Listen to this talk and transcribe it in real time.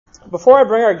Before I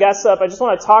bring our guests up, I just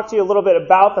want to talk to you a little bit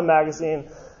about the magazine.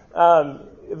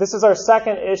 This is our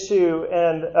second issue,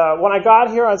 and when I got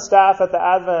here on staff at the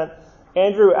Advent,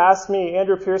 Andrew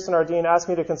Pearson, our dean, asked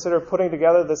me to consider putting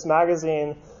together this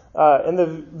magazine. And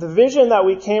the vision that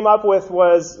we came up with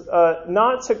was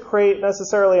not to create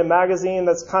necessarily a magazine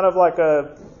that's kind of like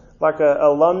a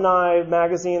alumni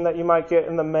magazine that you might get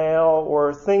in the mail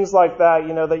or things like that,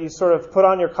 that you sort of put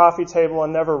on your coffee table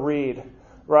and never read,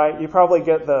 right? You probably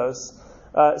get those.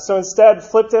 So instead,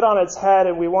 flipped it on its head,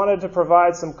 and we wanted to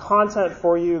provide some content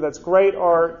for you that's great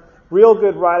art, real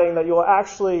good writing that you'll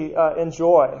actually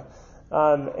enjoy.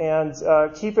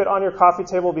 And keep it on your coffee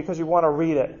table because you want to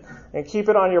read it. And keep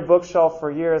it on your bookshelf for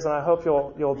years, and I hope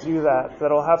you'll do that.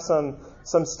 That'll have some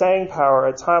staying power,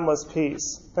 a timeless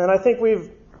piece. And I think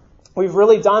we've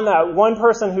really done that. One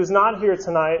person who's not here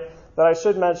tonight that I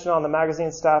should mention on the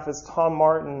magazine staff is Tom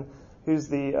Martin, who's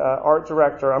the art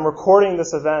director. I'm recording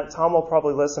this event. Tom will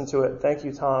probably listen to it. Thank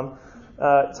you, Tom.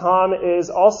 Tom is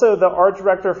also the art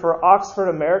director for Oxford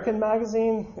American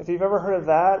Magazine, if you've ever heard of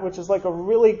that, which is like a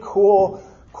really cool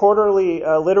quarterly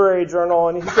literary journal.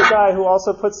 And he's the guy who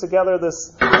also puts together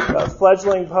this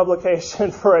fledgling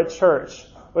publication for a church,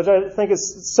 which I think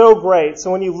is so great. So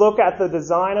when you look at the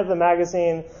design of the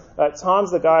magazine,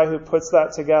 Tom's the guy who puts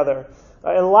that together.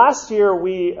 And last year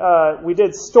we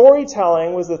did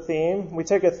storytelling was the theme. We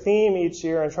take a theme each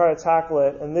year and try to tackle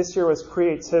it. And this year was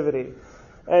creativity.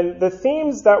 And the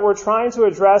themes that we're trying to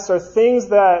address are things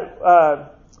that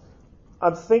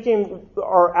I'm thinking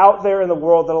are out there in the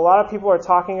world that a lot of people are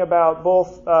talking about,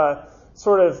 both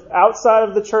sort of outside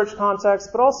of the church context,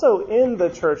 but also in the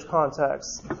church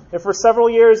context. And for several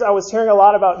years, I was hearing a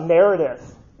lot about narrative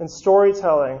and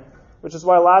storytelling, which is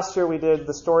why last year we did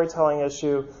the storytelling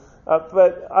issue.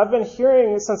 But I've been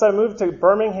hearing, since I moved to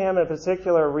Birmingham in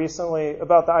particular recently,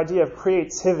 about the idea of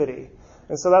creativity.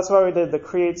 And so that's why we did the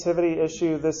creativity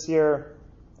issue this year.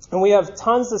 And we have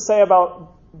tons to say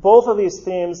about both of these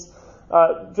themes,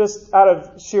 just out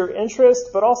of sheer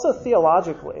interest, but also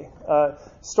theologically.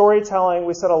 Storytelling,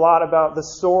 we said a lot about the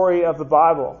story of the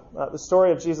Bible, the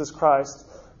story of Jesus Christ.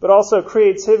 But also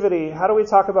creativity, how do we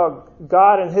talk about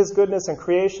God and His goodness and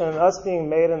creation and us being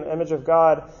made in the image of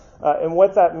God, and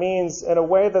what that means in a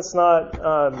way that's not,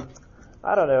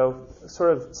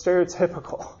 sort of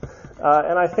stereotypical.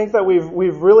 And I think that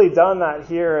we've really done that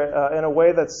here in a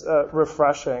way that's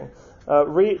refreshing.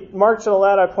 Mark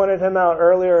Gillette, I pointed him out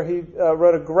earlier. He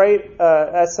wrote a great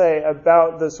essay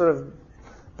about the sort of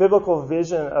biblical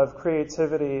vision of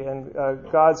creativity and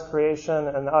God's creation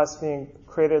and us being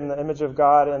created in the image of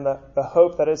God and the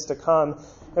hope that is to come.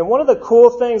 And one of the cool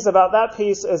things about that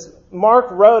piece is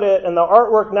Mark wrote it, and the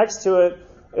artwork next to it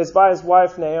is by his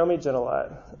wife, Naomi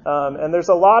Gillette. And there's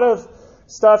a lot of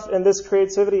stuff in this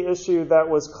creativity issue that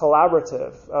was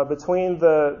collaborative between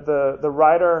the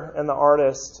writer and the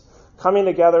artist, coming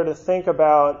together to think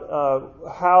about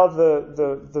how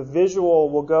the visual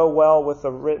will go well with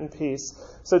the written piece.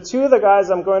 So two of the guys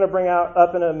I'm going to bring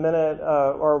up in a minute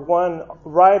are one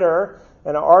writer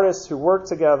and an artist who work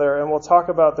together, and we'll talk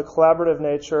about the collaborative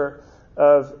nature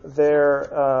of their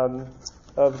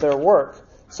work.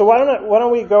 So why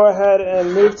don't we go ahead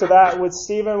and move to that with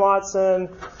Stephen Watson,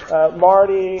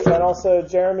 Marty, and also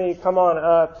Jeremy. Come on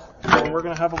up, and we're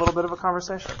going to have a little bit of a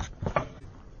conversation.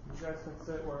 You guys can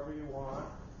sit wherever you want.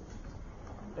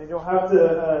 And you'll have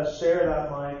to share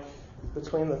that mic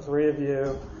between the three of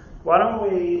you. Why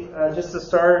don't we, just to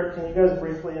start, can you guys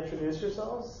briefly introduce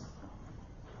yourselves?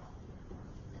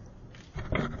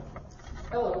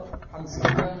 Hello, I'm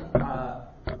Stephen.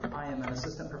 I am an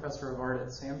assistant professor of art at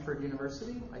Samford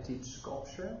University. I teach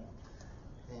sculpture,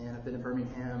 and I've been in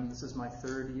Birmingham. This is my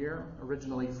third year,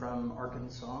 originally from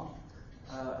Arkansas.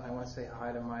 And I want to say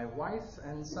hi to my wife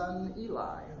and son,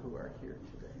 Eli, who are here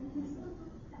today.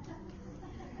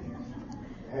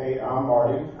 Hey, I'm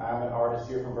Marty. I'm an artist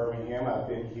here from Birmingham. I've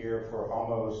been here for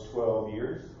almost 12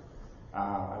 years.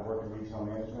 I work in retail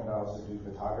management. I also do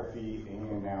photography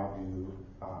and now do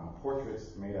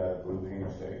portraits made out of blue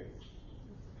painter's tape.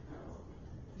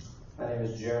 My name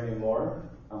is Jeremy Moore.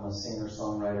 I'm a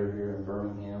singer-songwriter here in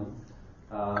Birmingham.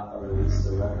 I released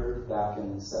a record back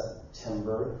in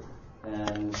September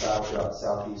and traveled throughout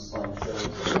Southeast playing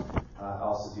shows. I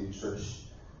also do church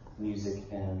music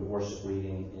and worship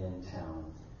leading in town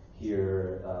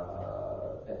here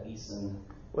at Easton.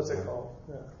 What's it called?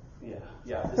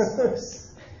 Yeah, this is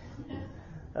nice.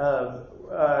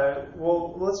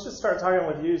 Well, let's just start talking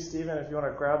with you, Stephen, if you want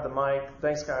to grab the mic.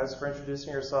 Thanks, guys, for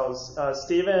introducing yourselves.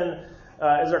 Stephen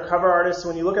is our cover artist.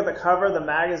 When you look at the cover of the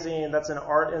magazine, that's an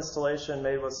art installation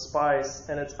made with spice,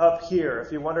 and it's up here.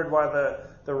 If you wondered why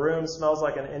the room smells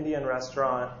like an Indian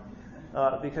restaurant,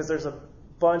 because there's a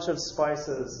bunch of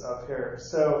spices up here.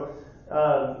 So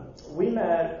we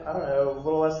met, I don't know, a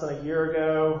little less than a year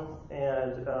ago,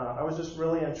 and I was just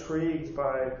really intrigued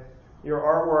by your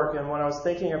artwork. And when I was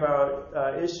thinking about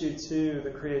issue 2,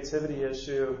 the creativity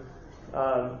issue,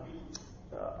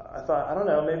 I thought, I don't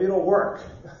know, maybe it'll work.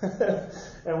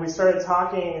 And we started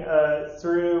talking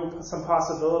through some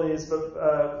possibilities,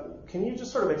 but can you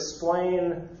just sort of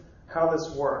explain how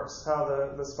this works, how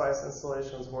the spice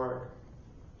installations work?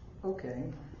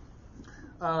 Okay.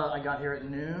 I got here at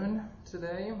noon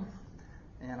today,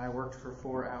 and I worked for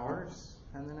 4 hours,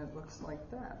 and then it looks like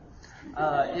that.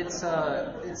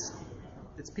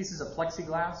 It's pieces of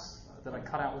plexiglass that I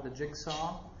cut out with a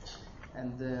jigsaw,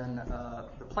 and then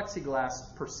the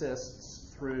plexiglass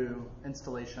persists through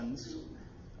installations,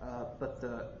 but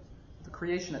the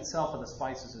creation itself of the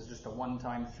spices is just a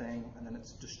one-time thing, and then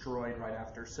it's destroyed right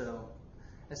after. So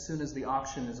as soon as the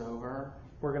auction is over,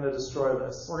 we're going to destroy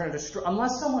this. We're going to destroy,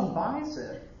 unless someone buys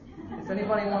it. If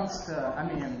anybody wants to, I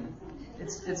mean,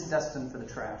 it's destined for the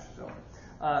trash.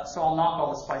 So I'll knock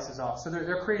all the spices off. So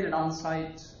they're created on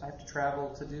site. I have to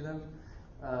travel to do them,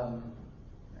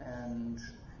 and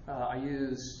I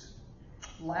used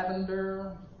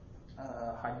lavender,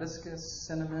 hibiscus,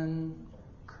 cinnamon,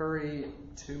 curry,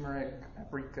 turmeric,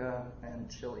 paprika,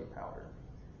 and chili powder.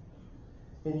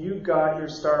 And you got your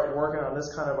start working on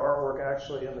this kind of artwork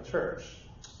actually in the church.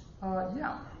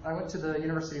 Yeah. I went to the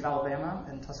University of Alabama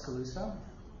in Tuscaloosa,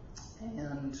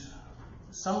 and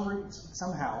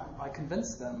somehow I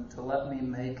convinced them to let me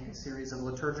make a series of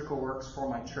liturgical works for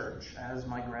my church as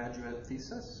my graduate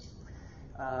thesis.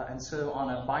 And so on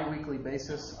a bi-weekly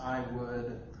basis, I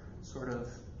would sort of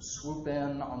swoop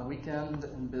in on the weekend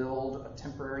and build a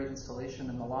temporary installation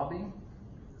in the lobby.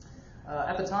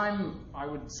 At the time, I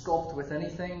would sculpt with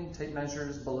anything, tape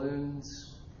measures,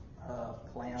 balloons,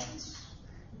 plants,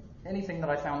 anything that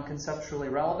I found conceptually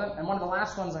relevant. And one of the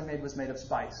last ones I made was made of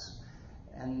spice.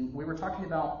 And we were talking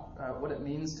about what it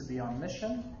means to be on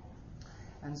mission.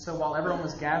 And so while everyone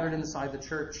was gathered inside the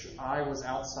church, I was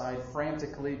outside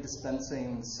frantically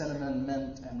dispensing cinnamon,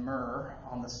 mint, and myrrh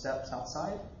on the steps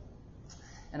outside.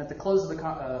 And at the close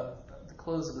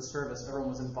of the service, everyone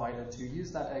was invited to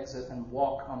use that exit and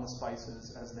walk on the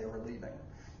spices as they were leaving.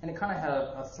 And it kind of had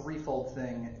a threefold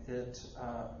thing.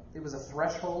 It was a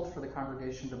threshold for the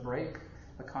congregation to break,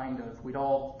 a kind of, we'd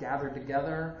all gathered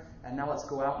together, and now let's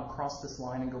go out and cross this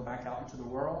line and go back out into the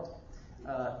world.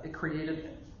 It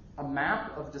created a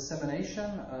map of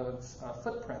dissemination of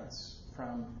footprints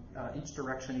from each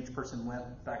direction each person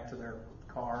went back to their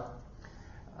car.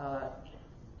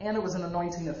 And it was an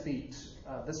anointing of feet.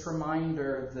 This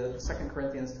reminder that 2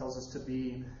 Corinthians tells us to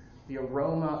be the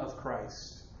aroma of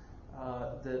Christ.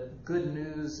 That good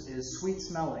news is sweet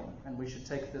smelling, and we should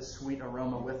take this sweet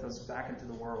aroma with us back into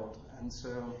the world. And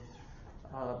so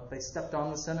they stepped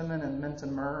on the cinnamon and mint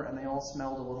and myrrh, and they all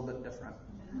smelled a little bit different.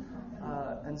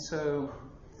 And so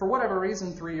for whatever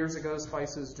reason, 3 years ago,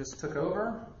 spices just took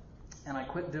over, and I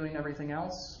quit doing everything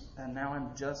else, and now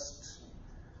I'm just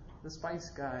the spice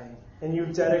guy. And you're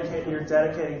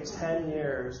dedicating 10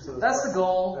 years to the That's the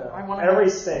goal. Yeah. I want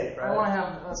every state, right? I want to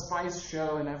have a spice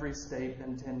show in every state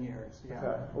in 10 years. Yeah.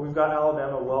 Okay. Well, we've got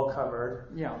Alabama well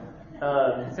covered. Yeah.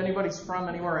 If anybody's from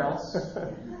anywhere else.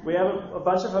 We have a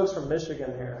bunch of folks from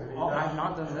Michigan here. Oh, I've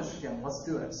not done Michigan. Let's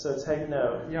do it. So take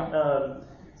note. Yeah.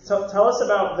 So tell us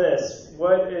about this.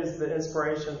 What is the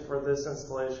inspiration for this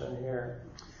installation here?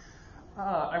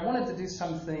 I wanted to do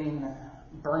something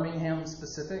Birmingham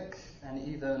specific and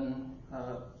even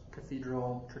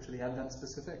Cathedral Church of the Advent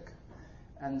specific.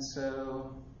 And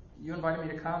so you invited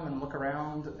me to come and look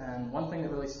around, and one thing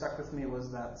that really stuck with me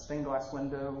was that stained glass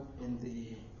window in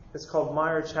the... It's called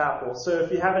Meyer Chapel. So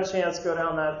if you have a chance, go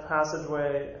down that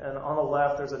passageway, and on the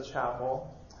left there's a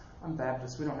chapel. I'm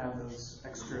Baptist. We don't have those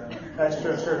extra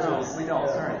churches. No, we don't.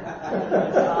 Sorry.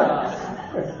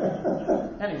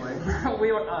 Anyway,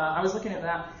 I was looking at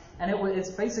that, and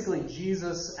it's basically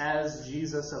Jesus as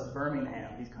Jesus of Birmingham.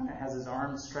 He kind of has his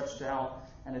arms stretched out,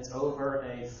 and it's over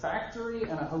a factory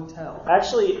and a hotel.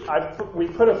 Actually, we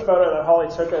put a photo that Holly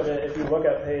took of it. If you look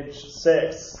at page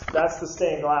 6, that's the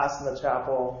stained glass in the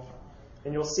chapel.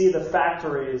 And you'll see the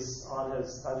factories on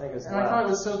his left. I thought it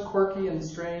was so quirky and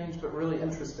strange, but really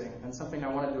interesting, and something I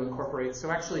wanted to incorporate.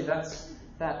 So actually,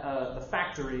 the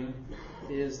factory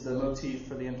is the motif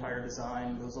for the entire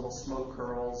design. Those little smoke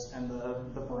curls and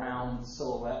the brown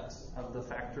silhouette of the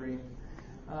factory.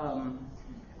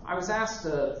 I was asked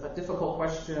a difficult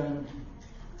question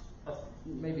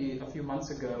maybe a few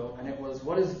months ago, and it was,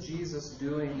 what is Jesus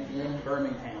doing in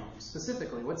Birmingham?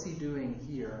 Specifically, what's he doing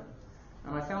here?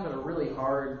 And I found it a really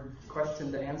hard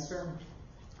question to answer.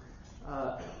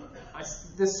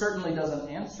 This certainly doesn't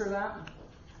answer that,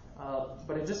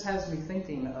 but it just has me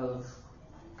thinking of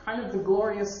kind of the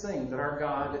glorious thing that our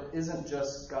God isn't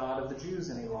just God of the Jews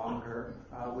any longer.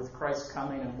 With Christ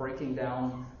coming and breaking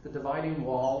down the dividing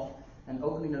wall and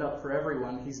opening it up for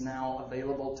everyone, he's now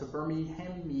available to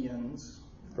Birminghamians.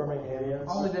 Birminghamians?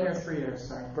 Only been here 3 years,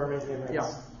 sorry. Birminghamians.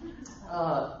 Yeah.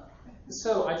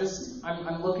 So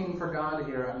I'm looking for God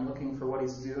here. I'm looking for what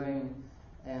he's doing,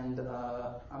 and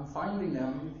I'm finding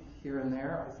him here and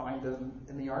there. I find him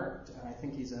in the art, and I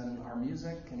think he's in our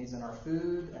music, and he's in our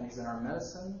food, and he's in our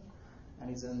medicine, and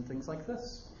he's in things like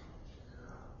this.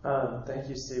 Thank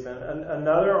you, Stephen.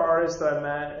 Another artist that I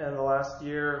met in the last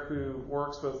year who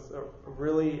works with a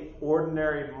really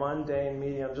ordinary, mundane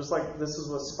medium, just like this is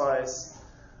with Spice.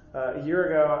 A year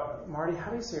ago, Marty, how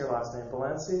do you say your last name?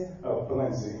 Balenci? Oh,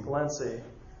 Balenci. Balenci.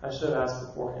 I should have asked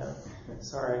beforehand.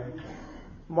 Sorry.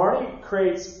 Marty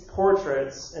creates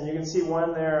portraits, and you can see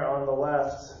one there on the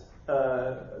left,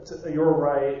 to your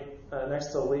right,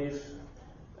 next to Leaf,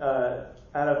 out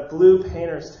of blue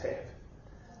painter's tape.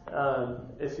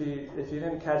 If you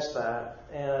didn't catch that,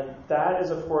 and that is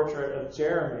a portrait of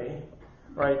Jeremy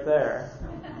right there.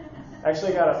 I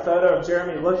actually got a photo of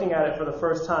Jeremy looking at it for the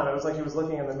first time. It was like he was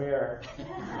looking in the mirror.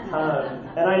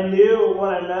 And I knew when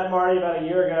I met Marty about a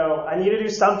year ago, I need to do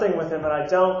something with him, and I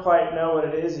don't quite know what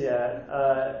it is yet.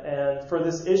 And for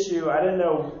this issue, I didn't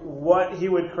know what he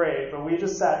would create, but we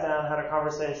just sat down, had a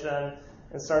conversation,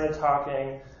 and started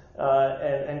talking,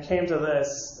 and came to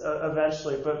this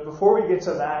eventually. But before we get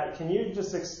to that, can you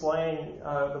just explain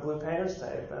the Blue Painter's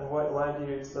Tape and what led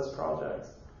you to this project?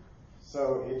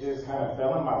 So it just kind of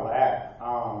fell in my lap.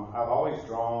 I've always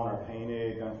drawn or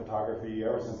painted, done photography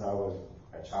ever since I was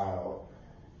a child.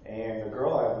 And the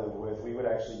girl I lived with, we would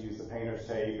actually use the painter's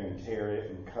tape and tear it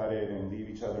and cut it and leave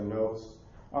each other notes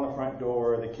on the front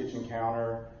door, the kitchen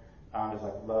counter, just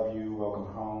like love you, welcome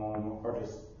home, or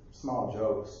just small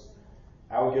jokes.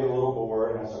 I would get a little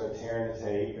bored and I started tearing the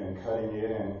tape and cutting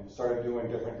it and started doing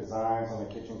different designs on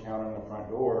the kitchen counter and the front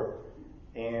door.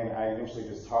 And I eventually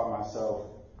just taught myself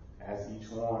as each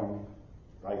one,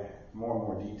 like more and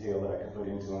more detail that I could put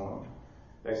into them.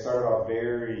 They started off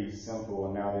very simple,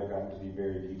 and now they've gotten to be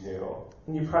very detailed.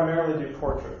 And you primarily do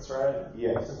portraits, right?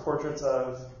 Yes. And portraits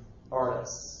of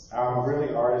artists.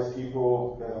 Really, artists,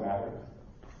 people, doesn't matter.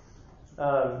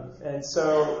 And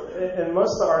so, and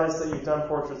most of the artists that you've done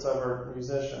portraits of are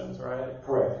musicians, right?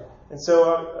 Correct. And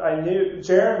so I knew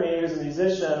Jeremy, who's a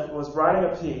musician, was writing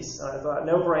a piece, and I thought,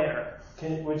 no brainer.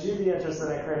 Would you be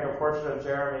interested in creating a portrait of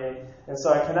Jeremy? And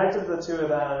so I connected the two of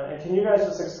them. And can you guys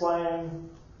just explain?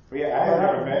 Well, yeah, I had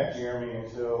never met Jeremy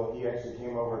until he actually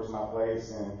came over to my place,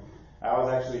 and I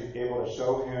was actually able to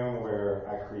show him where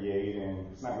I create.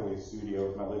 And it's not really a studio;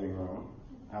 it's my living room.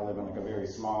 I live in like a very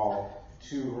small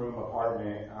 2-room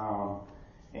apartment.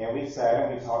 And we sat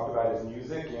and we talked about his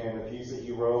music and the piece that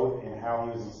he wrote and how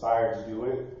he was inspired to do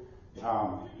it.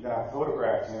 Then I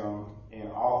photographed him in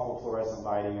awful fluorescent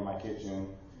lighting in my kitchen,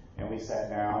 and we sat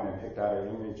down and picked out an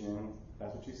image, and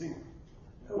that's what you see.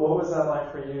 What was that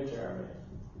like for you, Jeremy?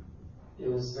 It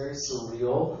was very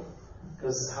surreal,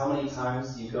 because how many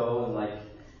times do you go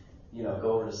and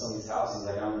go over to somebody's house and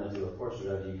like, I'm going to do a portrait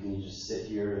of you. Can you just sit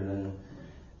here and then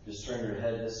just turn your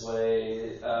head this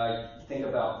way? Think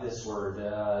about this word.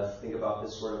 Think about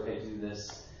this word. Okay, do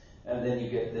this, and then you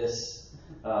get this.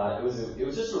 It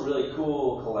was just a really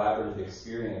cool collaborative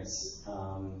experience.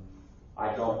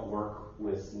 I don't work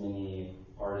with many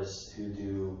artists who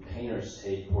do painter's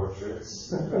tape portraits,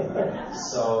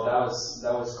 so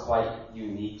that was quite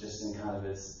unique, just in kind of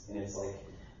its like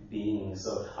being.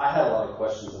 So I had a lot of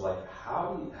questions of like,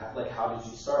 how did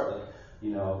you start?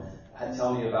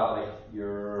 Tell me about like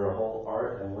your whole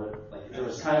art and what, like, there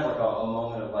was kind of like a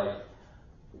moment of like,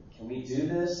 can we do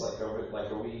this?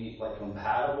 Are we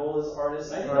compatible as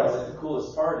artists? And I think that was like the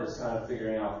coolest part, is kind of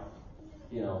figuring out,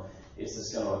 is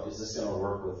this gonna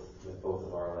work with both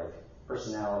of our like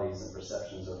personalities and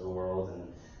perceptions of the world? And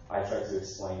I tried to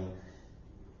explain,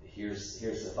 here's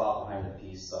the thought behind the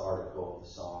piece, the article, the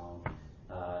song,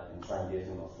 and try and give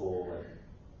him a full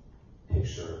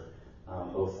picture,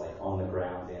 both like on the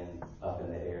ground and up in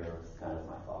the air, of kind of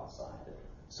my thoughts behind it.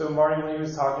 So Marty, when he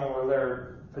was talking, were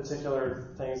there particular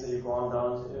things that you glommed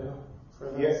onto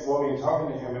for this? Yes, well, in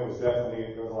talking to him, there was a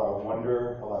lot of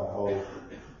wonder, a lot of hope.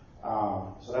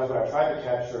 So that's what I tried to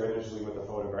capture initially with the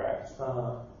photographs.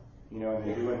 And then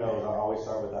doing those, I always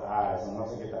start with the eyes, and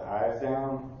once I get the eyes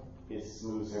down, it's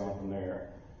smooth sailing from there.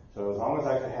 So as long as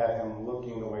I could have him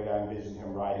looking the way that I envisioned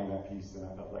him writing that piece, then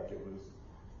I felt like it was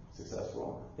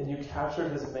successful. And you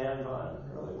captured his man bun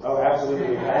really well. Oh,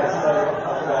 absolutely. I had to talk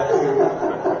about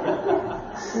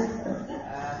that too.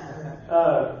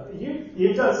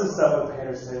 You've done some stuff with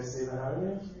Painter's Tape, Stephen, haven't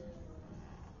you?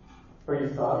 Or you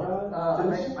thought about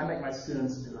it? I make my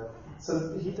students do it.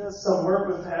 So he does some work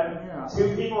with Pat. Yeah.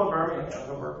 2 people in Birmingham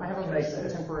who work with I have them Painter's make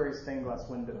Tape. temporary stained glass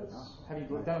windows. Have you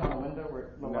done it on a window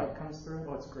where the light comes through?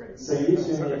 Oh, it's great. So you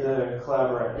two need to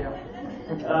collaborate.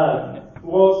 Yeah.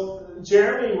 Well,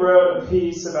 Jeremy wrote a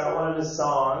piece about one of his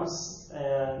songs,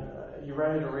 and you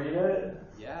ready to read it?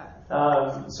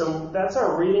 Yeah. So that's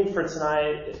our reading for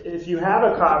tonight. If you have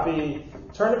a copy,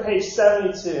 turn to page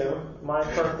 72, My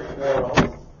Perfect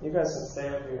World. You guys can stay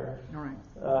up here. All right.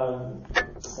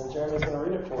 And Jeremy's going to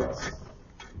read it for us.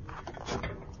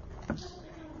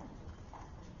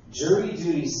 Jury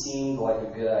duty seemed like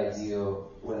a good idea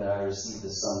when I received the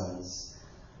summons.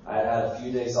 I had had a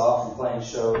few days off from playing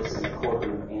shows, and the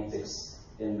courtroom antics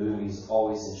in movies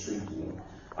always intrigued me.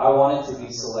 I wanted to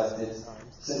be selected,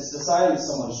 since deciding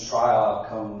someone's trial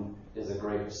outcome is a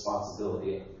great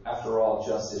responsibility. After all,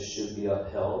 justice should be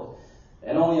upheld,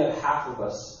 and only half of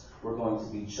us were going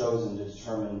to be chosen to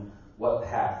determine what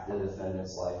path the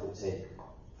defendant's life would take.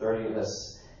 30 of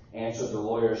us answered the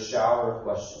lawyer's shower of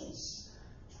questions.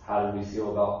 How did we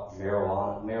feel about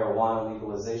marijuana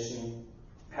legalization?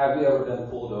 Have we ever been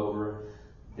pulled over?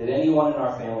 Did anyone in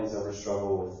our families ever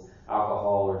struggle with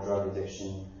alcohol or drug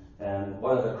addiction? And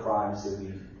what other crimes did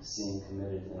we see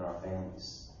committed in our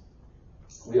families?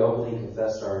 We openly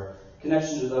confessed our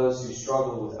connection to those who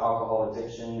struggled with alcohol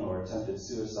addiction or attempted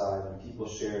suicide, and people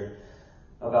shared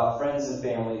about friends and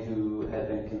family who had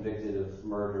been convicted of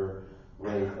murder,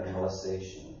 rape, and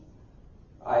molestation.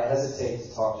 I hesitate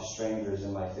to talk to strangers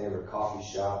in my favorite coffee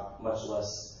shop, much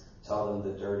less tell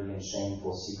them the dirty and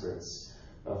shameful secrets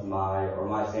of my or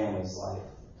my family's life.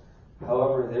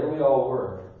 However, there we all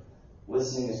were,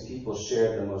 listening as people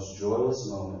shared the most joyless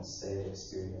moments they had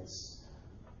experienced.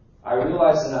 I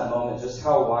realized in that moment just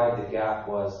how wide the gap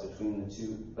was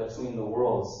between the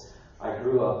worlds I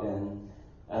grew up in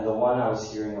and the one I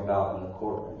was hearing about in the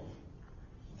courtroom.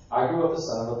 I grew up the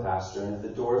son of a pastor, and if the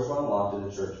doors were unlocked of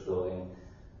the church building,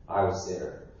 I was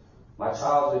there. My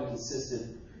childhood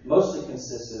mostly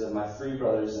consisted of my 3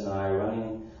 brothers and I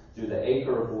running through the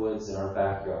acre of woods in our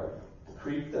backyard. The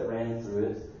creek that ran through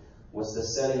it was the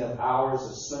setting of hours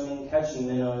of swimming, catching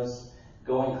minnows,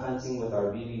 going hunting with our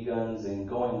BB guns, and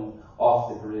going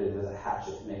off the grid with a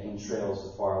hatchet, making trails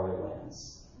to faraway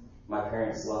lands. My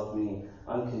parents loved me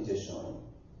unconditionally,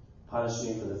 punished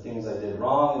me for the things I did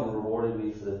wrong, and rewarded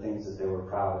me for the things that they were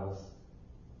proud of.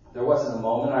 There wasn't a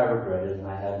moment I regretted, and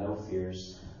I had no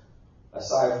fears,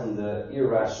 aside from the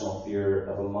irrational fear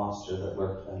of a monster that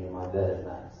lurked under my bed at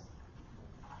night.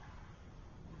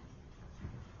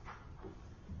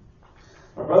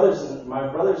 My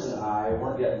brothers and I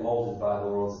weren't yet molded by the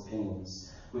world's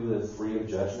opinions. We lived free of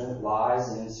judgment, lies,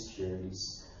 and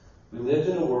insecurities. We lived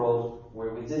in a world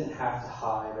where we didn't have to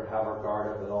hide or have our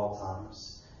guard up at all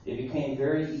times. It became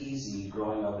very easy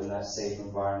growing up in that safe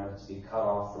environment to be cut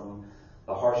off from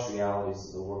the harsh realities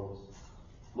of the world.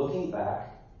 Looking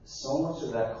back, so much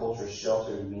of that culture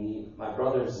sheltered me, my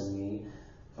brothers and me,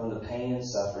 from the pain and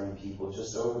suffering people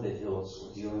just over the hills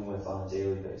were dealing with on a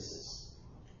daily basis.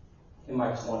 In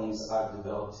my 20s, I've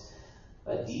developed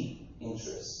a deep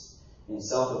interest in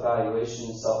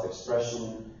self-evaluation,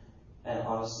 self-expression, and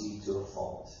honesty to a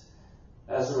fault.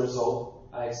 As a result,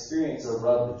 I experienced a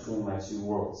rub between my 2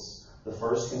 worlds. The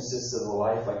first consists of the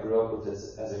life I grew up with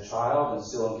as a child and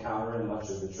still encounter in much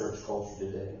of the church culture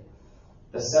today.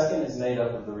 The second is made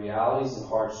up of the realities and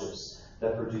hardships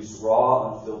that produce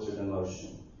raw, unfiltered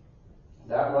emotion.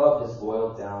 That rub has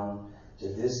boiled down to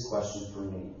this question for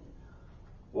me.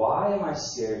 Why am I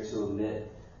scared to admit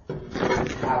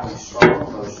having strong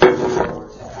emotions or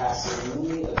to ask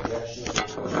any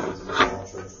objectionable questions about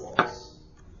church walls?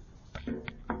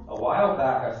 A while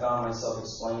back, I found myself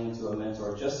explaining to a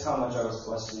mentor just how much I was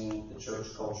questioning the church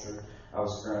culture I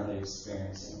was currently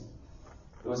experiencing.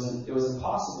 It was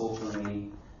impossible for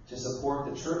me to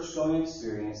support the church-going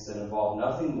experience that involved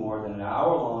nothing more than an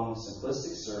hour-long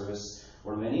simplistic service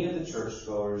where many of the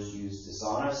churchgoers used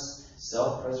dishonest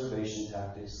self-preservation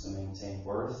tactics to maintain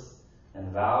worth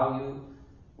and value,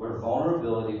 where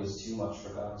vulnerability was too much for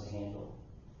God to handle.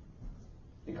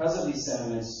 Because of these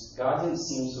sentiments, God didn't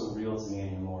seem so real to me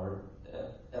anymore,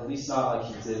 at least not like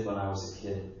He did when I was a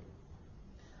kid.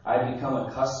 I had become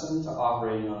accustomed to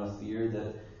operating on the fear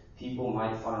that people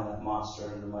might find that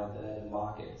monster under my bed and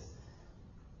mock it.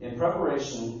 In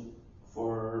preparation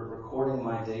for recording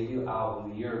my debut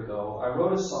album a year ago, I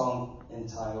wrote a song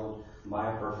entitled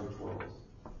My Perfect World.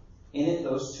 In it,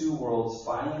 those 2 worlds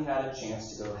finally had a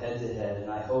chance to go head to head, and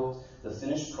I hoped the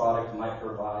finished product might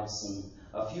provide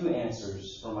a few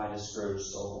answers for my discouraged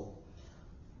soul.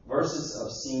 Verses of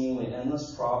seemingly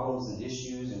endless problems and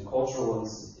issues and cultural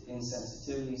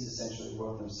insensitivities essentially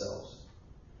wrote themselves.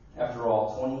 After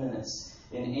all, 20 minutes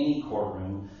in any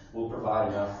courtroom will provide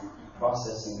enough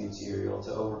processing material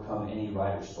to overcome any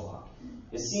writer's block.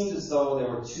 It seemed as though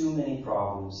there were too many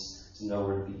problems to know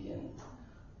where to begin.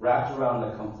 Wrapped around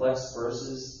the complex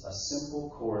verses, a simple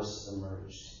chorus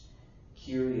emerged.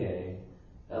 Kyrie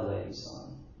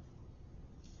eleison.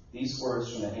 These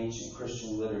words from the ancient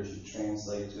Christian liturgy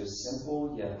translate to a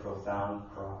simple yet profound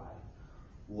cry.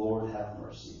 Lord, have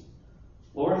mercy.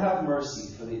 Lord, have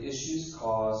mercy, for the issues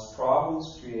caused,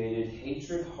 problems created,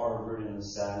 hatred harbored, and the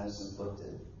sadness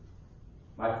inflicted.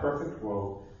 My perfect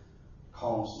world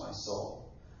calms my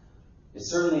soul. It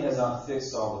certainly has not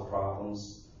fixed all the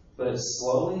problems, but it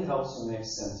slowly helps me make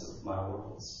sense of my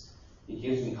worlds. It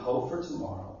gives me hope for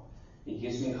tomorrow. It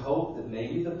gives me hope that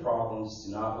maybe the problems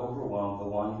do not overwhelm the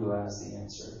one who has the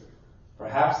answer.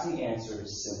 Perhaps the answer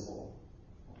is simple.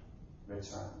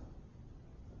 Return.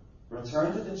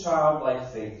 Return to the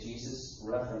childlike faith Jesus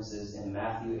references in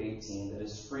Matthew 18 that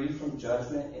is free from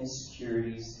judgment,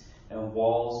 insecurities, and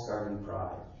walls guarding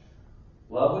pride.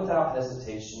 Love without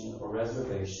hesitation or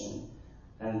reservation,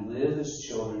 and live as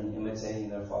children imitating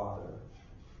their Father.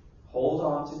 Hold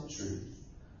on to truth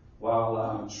while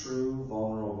allowing true,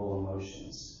 vulnerable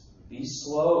emotions. Be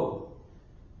slow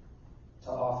to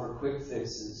offer quick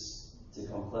fixes to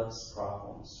complex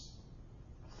problems.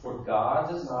 For God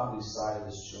does not lose sight of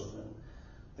his children.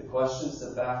 The questions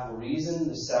that baffle reason,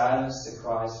 the sadness that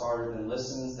cries harder than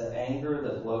listens, the anger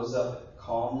that blows up at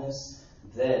calmness,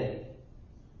 they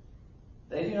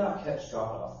do not catch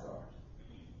God off guard.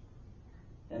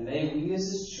 And may we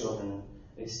as his children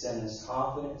extend this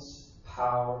confidence,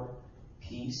 power,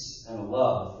 peace, and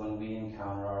love when we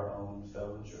encounter our own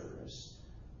fellow jurors.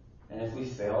 And if we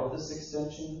fail at this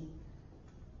extension,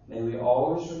 may we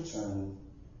always return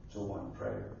to one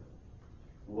prayer.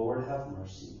 Lord, have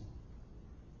mercy.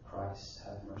 Christ,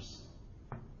 have mercy.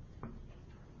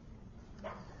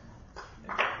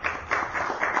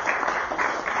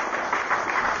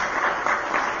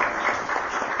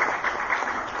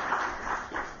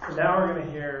 And now we're going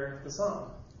to hear the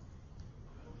song.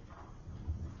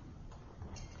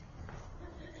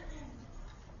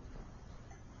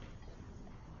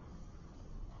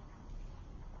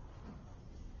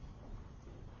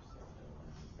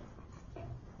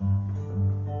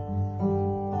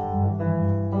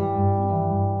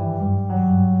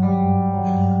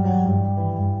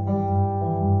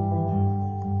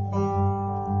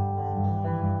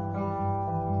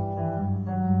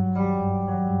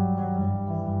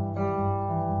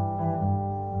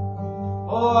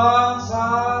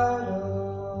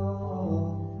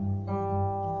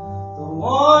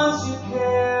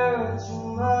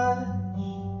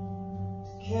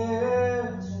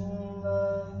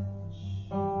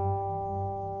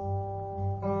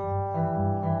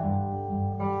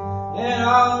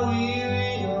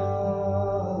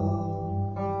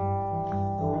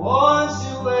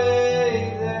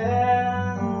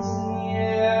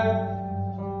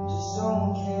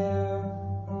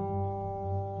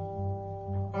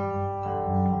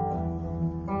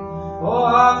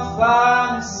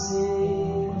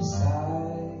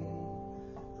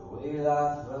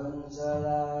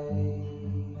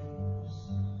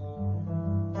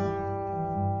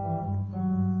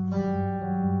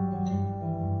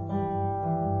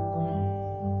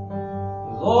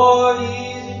 Lord,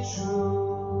 is it true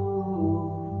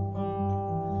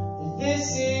that this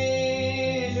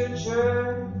is your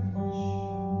church,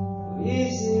 or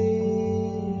is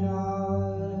it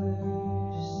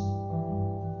ours?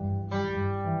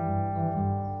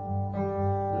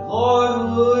 Lord,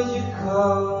 would you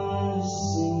come to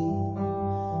sing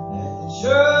at the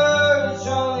church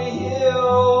on the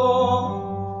hill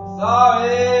with our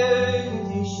air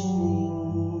conditioning?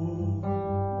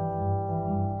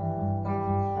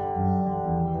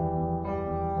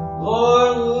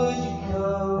 Lord, would you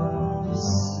come to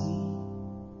see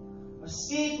our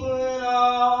steeple and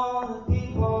all the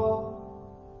people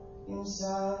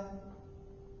inside?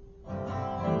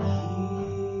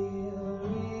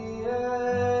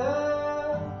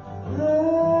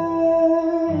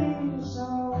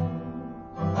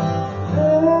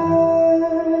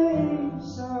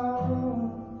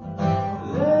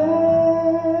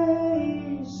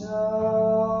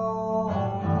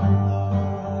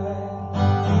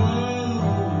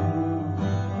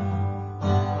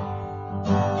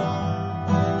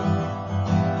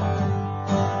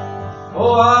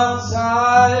 Oh, I'm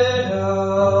tired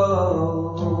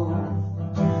of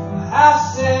half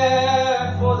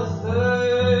step for the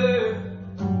third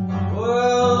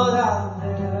world out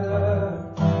there.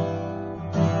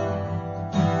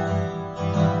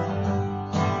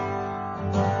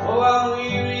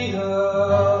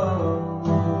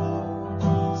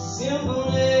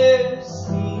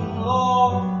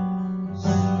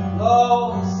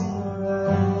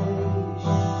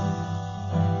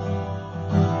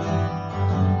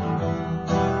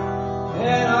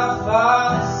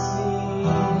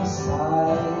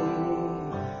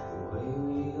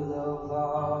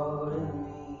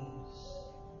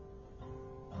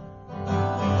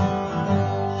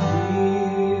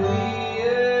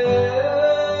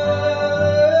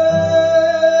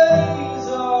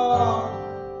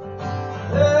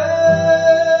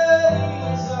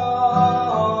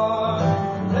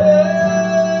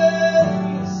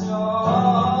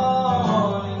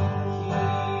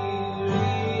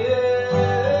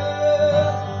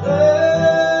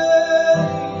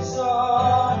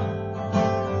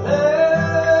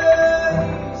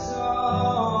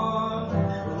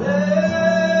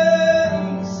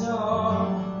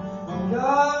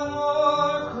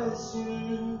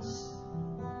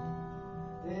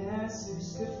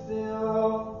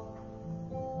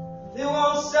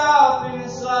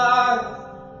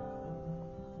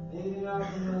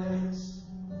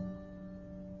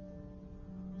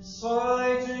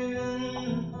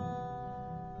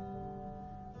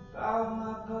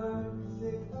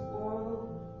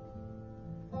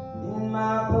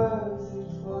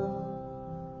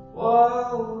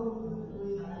 what would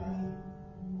we be?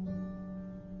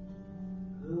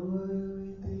 Who would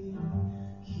we be?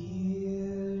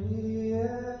 Kyrie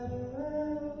eleison,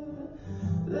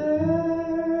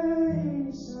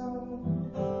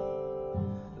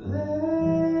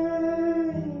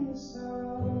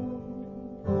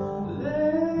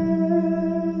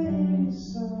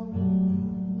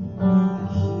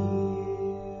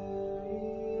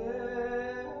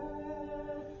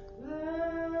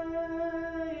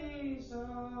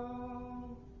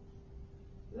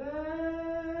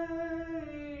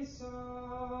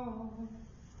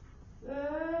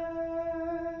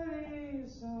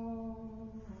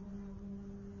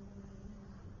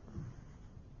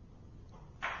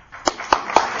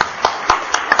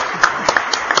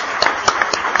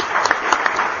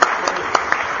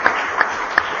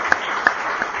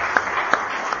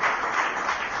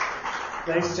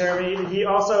 Thanks, Jeremy. He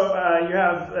also, you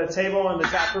have a table in the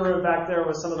chapter room back there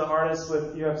with some of the artists.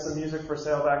 You have some music for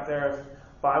sale back there.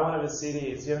 Buy one of his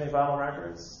CDs. Do you have any vinyl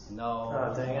records? No.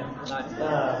 Oh, dang it. Not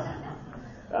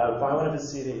Buy one of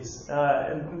his CDs.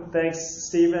 And thanks,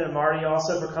 Stephen and Marty,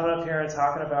 also for coming up here and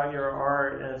talking about your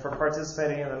art and for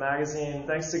participating in the magazine.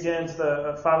 Thanks again to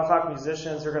the 5 o'clock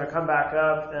musicians who are going to come back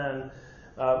up and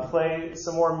play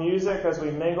some more music as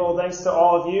we mingle. Thanks to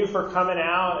all of you for coming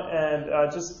out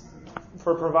and just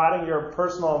for providing your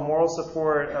personal and moral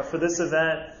support for this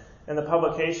event and the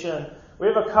publication. We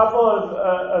have a couple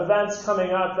of events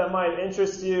coming up that might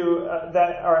interest you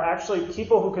that are actually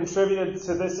people who contributed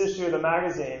to this issue of the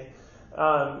magazine.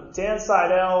 Dan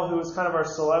Seidel, who was kind of our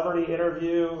celebrity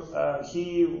interview,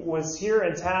 he was here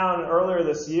in town earlier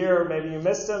this year. Maybe you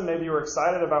missed him. Maybe you were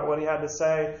excited about what he had to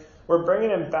say. We're bringing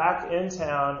him back in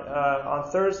town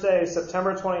on Thursday,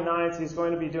 September 29th. He's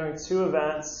going to be doing 2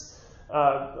 events.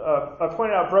 I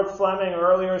pointed out Brooke Fleming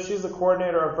earlier. She's the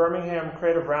coordinator of Birmingham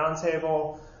Creative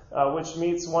Roundtable, which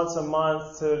meets once a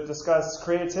month to discuss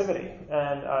creativity.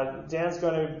 And Dan's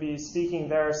going to be speaking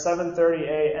there 7:30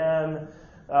 a.m.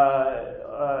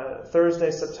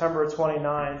 Thursday, September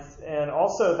 29th. And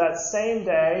also that same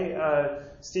day,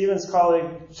 Stephen's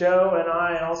colleague Joe and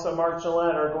I, and also Mark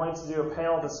Gillette, are going to do a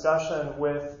panel discussion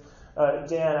with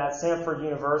Dan at Samford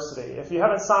University. If you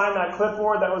haven't signed that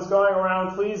clipboard that was going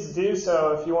around, please do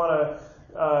so if you want to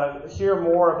hear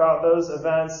more about those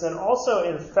events. And also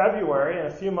in February, in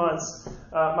a few months,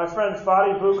 my friend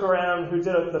Fadi Boukarem, who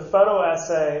did the photo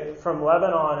essay from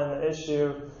Lebanon in the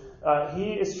issue,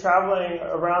 he is traveling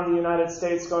around the United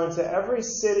States, going to every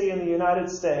city in the United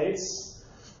States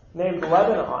named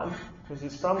Lebanon, because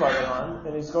he's from Lebanon,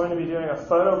 and he's going to be doing a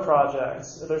photo project.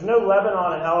 There's no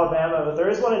Lebanon in Alabama, but there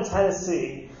is one in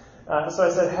Tennessee. So I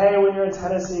said, hey, when you're in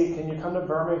Tennessee, can you come to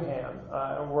Birmingham?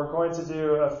 And we're going to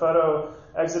do a photo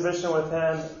exhibition with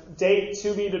him. Date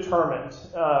to be determined.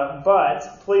 But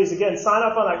please, again, sign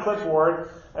up on that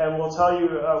clipboard, and we'll tell you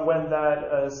when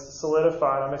that is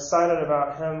solidified. I'm excited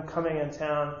about him coming in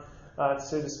town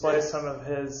to display some of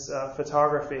his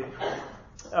photography.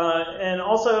 And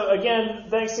also, again,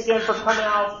 thanks again for coming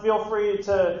out. Feel free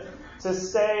to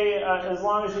stay as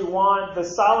long as you want. The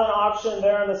silent auction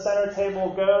there on the center table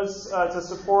goes to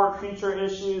support future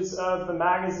issues of the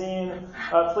magazine.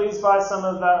 Please buy some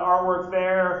of that artwork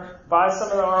there. Buy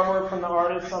some of the artwork from the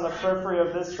artists on the periphery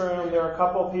of this room. There are a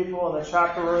couple people in the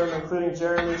chapter room, including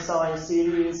Jeremy, selling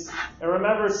CDs. And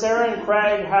remember, Sarah and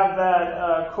Craig have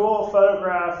that cool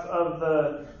photograph of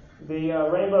the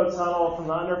rainbow tunnel from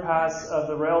the underpass of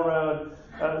the railroad.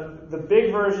 The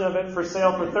big version of it for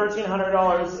sale for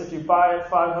 $1,300. If you buy it,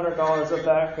 $500 of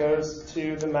that goes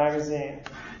to the magazine.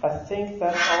 I think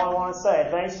that's all I want to say.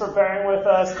 Thanks for bearing with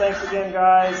us. Thanks again,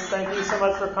 guys. Thank you so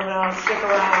much for coming out. Stick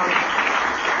around.